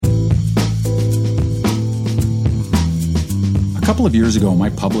couple of years ago, my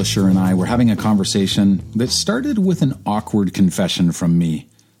publisher and I were having a conversation that started with an awkward confession from me.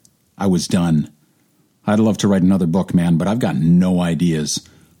 I was done. I'd love to write another book, man, but I've got no ideas.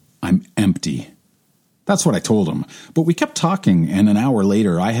 I'm empty. That's what I told him. But we kept talking, and an hour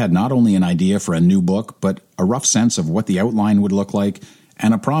later, I had not only an idea for a new book, but a rough sense of what the outline would look like,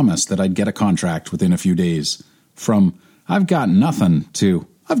 and a promise that I'd get a contract within a few days. From, I've got nothing, to,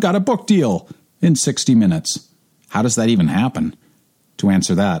 I've got a book deal in 60 minutes. How does that even happen? To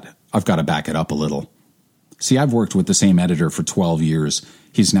answer that, I've got to back it up a little. See, I've worked with the same editor for 12 years.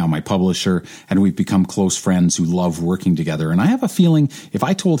 He's now my publisher, and we've become close friends who love working together. And I have a feeling if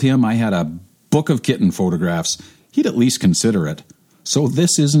I told him I had a book of kitten photographs, he'd at least consider it. So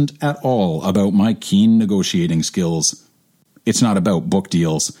this isn't at all about my keen negotiating skills. It's not about book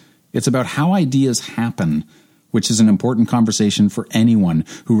deals. It's about how ideas happen, which is an important conversation for anyone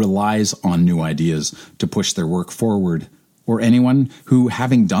who relies on new ideas to push their work forward, or anyone who,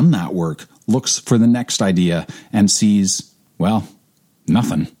 having done that work, looks for the next idea and sees, well,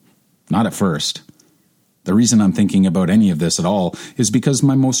 nothing. Not at first. The reason I'm thinking about any of this at all is because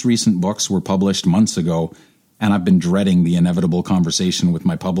my most recent books were published months ago, and I've been dreading the inevitable conversation with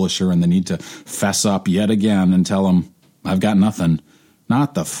my publisher and the need to fess up yet again and tell him, I've got nothing.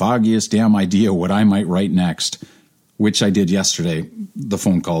 Not the foggiest damn idea what I might write next, which I did yesterday, the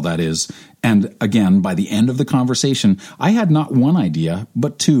phone call that is. And again, by the end of the conversation, I had not one idea,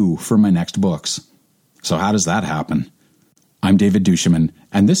 but two for my next books. So how does that happen? I'm David Duchemin,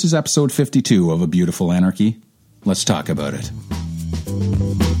 and this is episode 52 of A Beautiful Anarchy. Let's talk about it.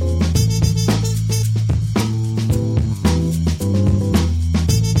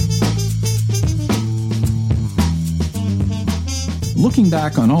 Looking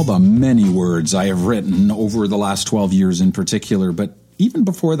back on all the many words I have written over the last 12 years in particular, but even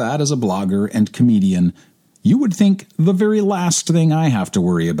before that as a blogger and comedian, you would think the very last thing I have to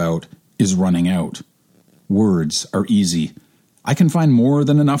worry about is running out. Words are easy. I can find more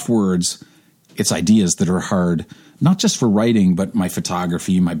than enough words. It's ideas that are hard, not just for writing, but my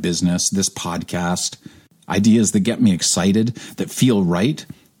photography, my business, this podcast. Ideas that get me excited, that feel right,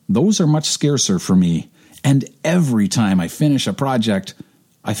 those are much scarcer for me. And every time I finish a project,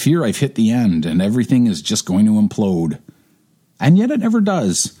 I fear I've hit the end and everything is just going to implode. And yet it never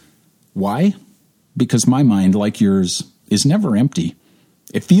does. Why? Because my mind, like yours, is never empty.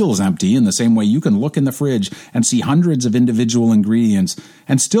 It feels empty in the same way you can look in the fridge and see hundreds of individual ingredients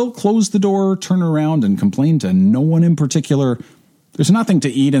and still close the door, turn around, and complain to no one in particular, there's nothing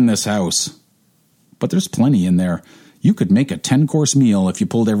to eat in this house. But there's plenty in there. You could make a 10-course meal if you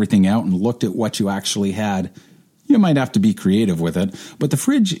pulled everything out and looked at what you actually had. You might have to be creative with it, but the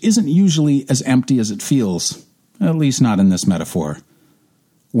fridge isn't usually as empty as it feels, at least not in this metaphor.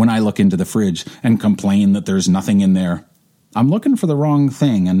 When I look into the fridge and complain that there's nothing in there, I'm looking for the wrong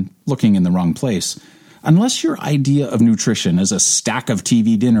thing and looking in the wrong place. Unless your idea of nutrition is a stack of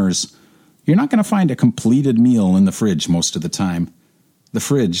TV dinners, you're not going to find a completed meal in the fridge most of the time. The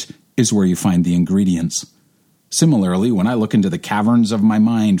fridge is where you find the ingredients. Similarly, when I look into the caverns of my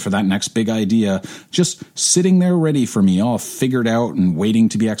mind for that next big idea, just sitting there ready for me, all figured out and waiting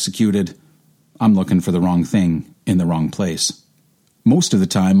to be executed, I'm looking for the wrong thing in the wrong place. Most of the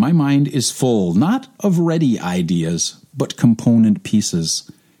time, my mind is full, not of ready ideas, but component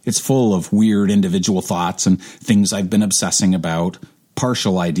pieces. It's full of weird individual thoughts and things I've been obsessing about,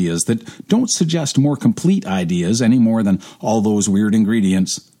 partial ideas that don't suggest more complete ideas any more than all those weird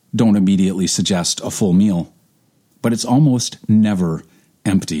ingredients don't immediately suggest a full meal. But it's almost never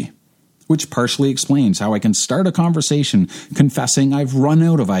empty, which partially explains how I can start a conversation confessing I've run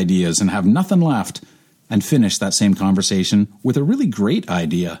out of ideas and have nothing left, and finish that same conversation with a really great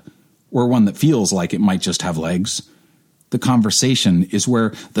idea, or one that feels like it might just have legs. The conversation is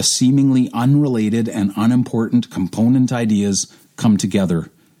where the seemingly unrelated and unimportant component ideas come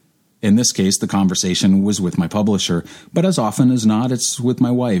together. In this case, the conversation was with my publisher, but as often as not, it's with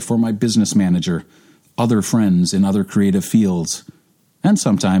my wife or my business manager, other friends in other creative fields, and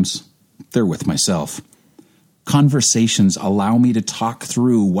sometimes they're with myself. Conversations allow me to talk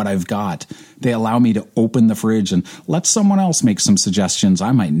through what I've got. They allow me to open the fridge and let someone else make some suggestions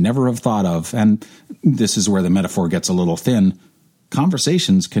I might never have thought of. And this is where the metaphor gets a little thin.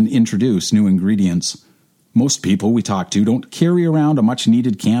 Conversations can introduce new ingredients. Most people we talk to don't carry around a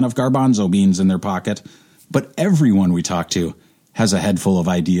much-needed can of garbanzo beans in their pocket, but everyone we talk to has a head full of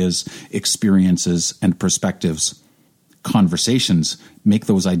ideas, experiences, and perspectives. Conversations make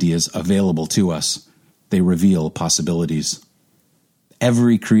those ideas available to us. They reveal possibilities.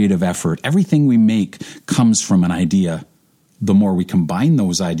 Every creative effort, everything we make comes from an idea. The more we combine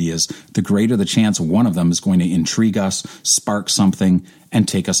those ideas, the greater the chance one of them is going to intrigue us, spark something, and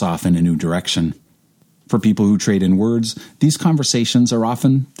take us off in a new direction. For people who trade in words, these conversations are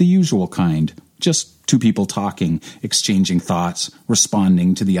often the usual kind, just two people talking, exchanging thoughts,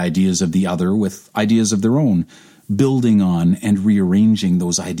 responding to the ideas of the other with ideas of their own, building on and rearranging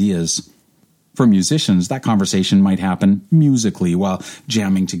those ideas. For musicians, that conversation might happen musically while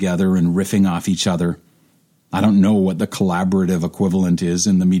jamming together and riffing off each other. I don't know what the collaborative equivalent is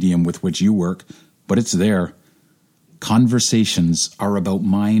in the medium with which you work, but it's there. Conversations are about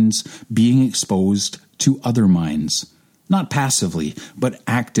minds being exposed to other minds, not passively, but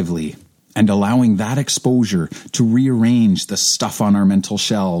actively, and allowing that exposure to rearrange the stuff on our mental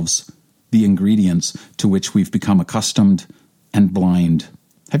shelves, the ingredients to which we've become accustomed and blind.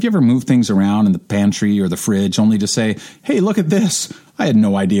 Have you ever moved things around in the pantry or the fridge only to say, "Hey, look at this. I had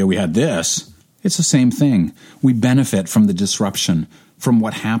no idea we had this." It's the same thing. We benefit from the disruption, from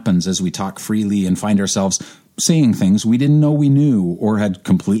what happens as we talk freely and find ourselves saying things we didn't know we knew or had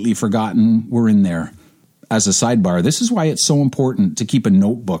completely forgotten were in there. As a sidebar, this is why it's so important to keep a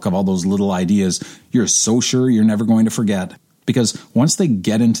notebook of all those little ideas you're so sure you're never going to forget. Because once they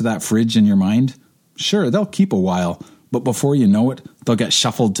get into that fridge in your mind, sure, they'll keep a while, but before you know it, they'll get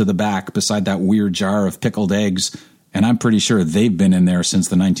shuffled to the back beside that weird jar of pickled eggs, and I'm pretty sure they've been in there since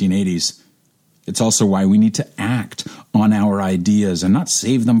the 1980s. It's also why we need to act on our ideas and not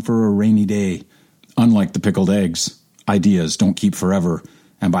save them for a rainy day. Unlike the pickled eggs, ideas don't keep forever,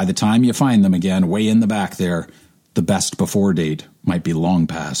 and by the time you find them again way in the back there, the best before date might be long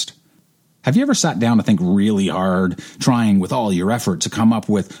past. Have you ever sat down to think really hard, trying with all your effort to come up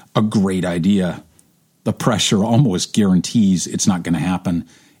with a great idea? The pressure almost guarantees it's not going to happen.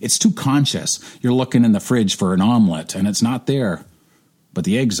 It's too conscious. You're looking in the fridge for an omelet, and it's not there. But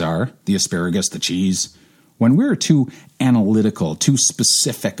the eggs are, the asparagus, the cheese. When we're too analytical, too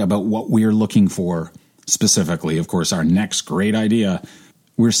specific about what we're looking for, specifically, of course, our next great idea,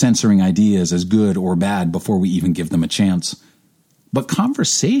 we're censoring ideas as good or bad before we even give them a chance. But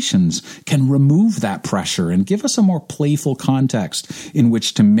conversations can remove that pressure and give us a more playful context in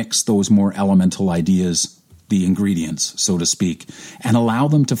which to mix those more elemental ideas, the ingredients, so to speak, and allow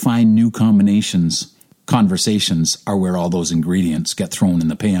them to find new combinations. Conversations are where all those ingredients get thrown in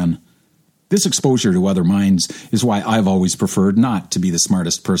the pan. This exposure to other minds is why I've always preferred not to be the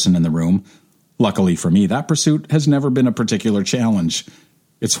smartest person in the room. Luckily for me, that pursuit has never been a particular challenge.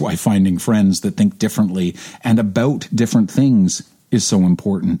 It's why finding friends that think differently and about different things is so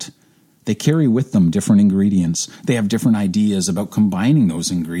important. They carry with them different ingredients. They have different ideas about combining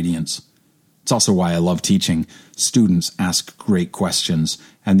those ingredients. It's also why I love teaching. Students ask great questions,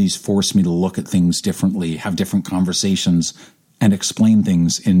 and these force me to look at things differently, have different conversations, and explain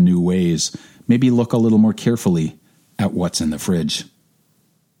things in new ways. Maybe look a little more carefully at what's in the fridge.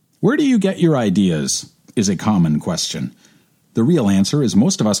 Where do you get your ideas? Is a common question. The real answer is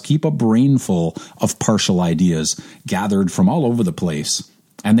most of us keep a brain full of partial ideas gathered from all over the place,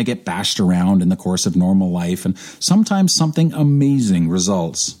 and they get bashed around in the course of normal life, and sometimes something amazing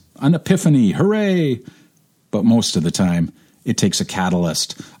results. An epiphany, hooray! But most of the time, it takes a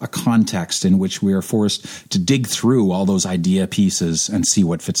catalyst, a context in which we are forced to dig through all those idea pieces and see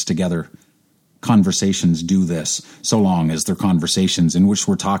what fits together. Conversations do this, so long as they're conversations in which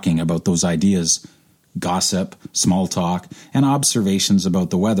we're talking about those ideas. Gossip, small talk, and observations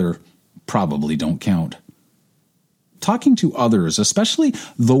about the weather probably don't count. Talking to others, especially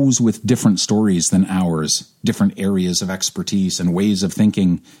those with different stories than ours, different areas of expertise and ways of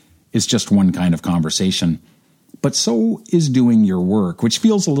thinking, is just one kind of conversation. But so is doing your work, which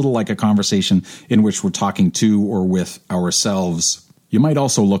feels a little like a conversation in which we're talking to or with ourselves. You might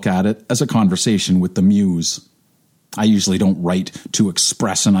also look at it as a conversation with the muse. I usually don't write to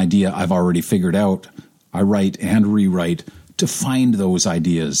express an idea I've already figured out. I write and rewrite to find those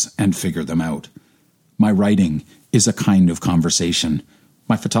ideas and figure them out. My writing is a kind of conversation.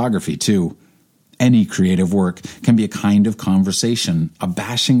 My photography, too. Any creative work can be a kind of conversation, a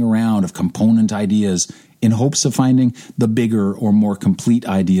bashing around of component ideas in hopes of finding the bigger or more complete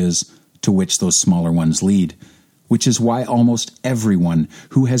ideas to which those smaller ones lead, which is why almost everyone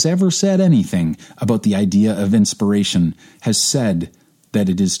who has ever said anything about the idea of inspiration has said that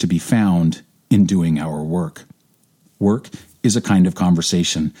it is to be found in doing our work. Work is a kind of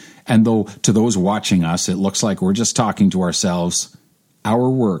conversation, and though to those watching us it looks like we're just talking to ourselves, our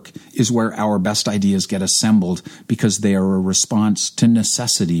work is where our best ideas get assembled because they are a response to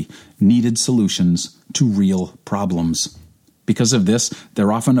necessity, needed solutions to real problems. Because of this,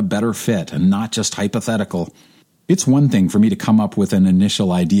 they're often a better fit and not just hypothetical. It's one thing for me to come up with an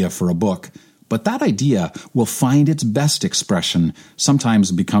initial idea for a book, But that idea will find its best expression,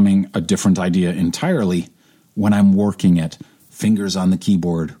 sometimes becoming a different idea entirely, when I'm working it, fingers on the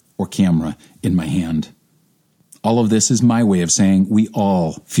keyboard or camera in my hand. All of this is my way of saying we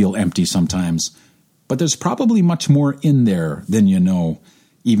all feel empty sometimes, but there's probably much more in there than you know,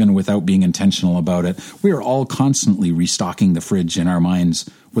 even without being intentional about it. We are all constantly restocking the fridge in our minds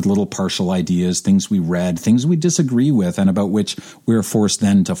with little partial ideas, things we read, things we disagree with, and about which we're forced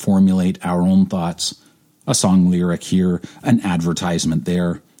then to formulate our own thoughts. A song lyric here, an advertisement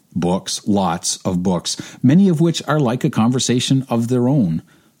there, books, lots of books, many of which are like a conversation of their own,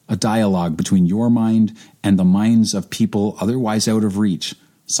 a dialogue between your mind and the minds of people otherwise out of reach,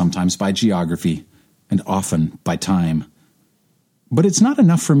 sometimes by geography and often by time. But it's not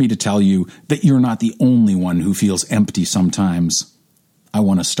enough for me to tell you that you're not the only one who feels empty sometimes. I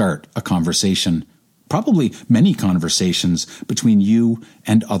want to start a conversation, probably many conversations, between you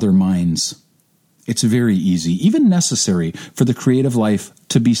and other minds. It's very easy, even necessary, for the creative life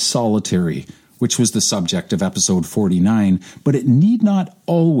to be solitary, which was the subject of episode 49, but it need not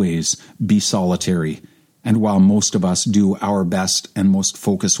always be solitary. And while most of us do our best and most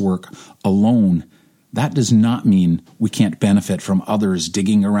focused work alone, that does not mean we can't benefit from others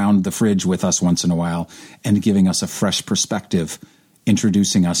digging around the fridge with us once in a while and giving us a fresh perspective,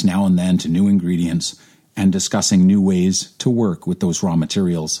 introducing us now and then to new ingredients, and discussing new ways to work with those raw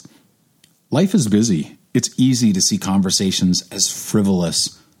materials. Life is busy. It's easy to see conversations as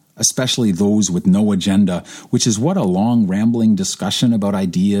frivolous, especially those with no agenda, which is what a long rambling discussion about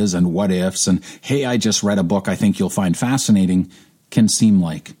ideas and what ifs and, hey, I just read a book I think you'll find fascinating, can seem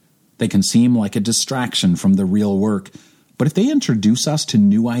like. They can seem like a distraction from the real work. But if they introduce us to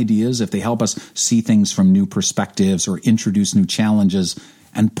new ideas, if they help us see things from new perspectives or introduce new challenges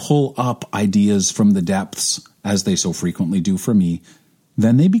and pull up ideas from the depths, as they so frequently do for me,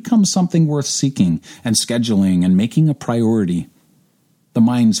 then they become something worth seeking and scheduling and making a priority. The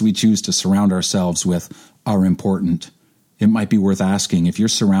minds we choose to surround ourselves with are important. It might be worth asking if you're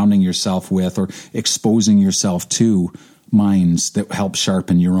surrounding yourself with or exposing yourself to minds that help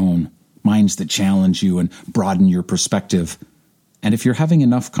sharpen your own, minds that challenge you and broaden your perspective, and if you're having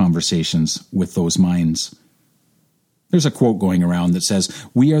enough conversations with those minds. There's a quote going around that says,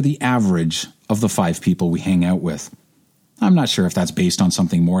 "We are the average of the 5 people we hang out with." I'm not sure if that's based on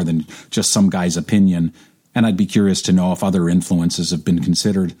something more than just some guy's opinion, and I'd be curious to know if other influences have been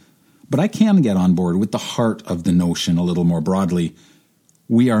considered. But I can get on board with the heart of the notion a little more broadly.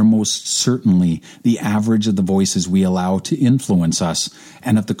 We are most certainly the average of the voices we allow to influence us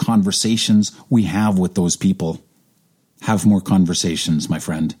and of the conversations we have with those people. Have more conversations, my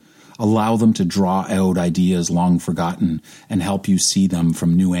friend. Allow them to draw out ideas long forgotten and help you see them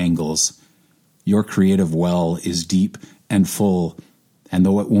from new angles. Your creative well is deep and full, and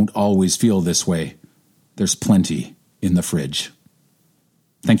though it won't always feel this way, there's plenty in the fridge.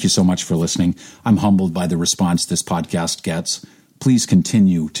 Thank you so much for listening. I'm humbled by the response this podcast gets. Please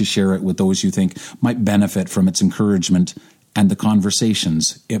continue to share it with those you think might benefit from its encouragement and the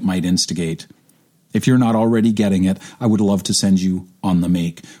conversations it might instigate. If you're not already getting it, I would love to send you On the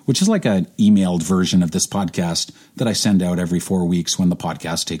Make, which is like an emailed version of this podcast that I send out every 4 weeks when the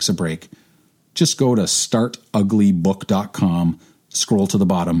podcast takes a break. Just go to startuglybook.com, scroll to the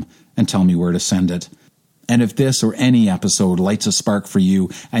bottom, and tell me where to send it. And if this or any episode lights a spark for you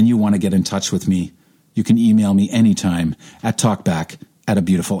and you want to get in touch with me, you can email me anytime at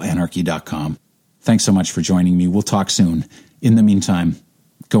talkback@abeautifulanarchy.com. Thanks so much for joining me. We'll talk soon. In the meantime,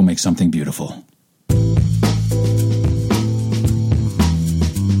 go make something beautiful.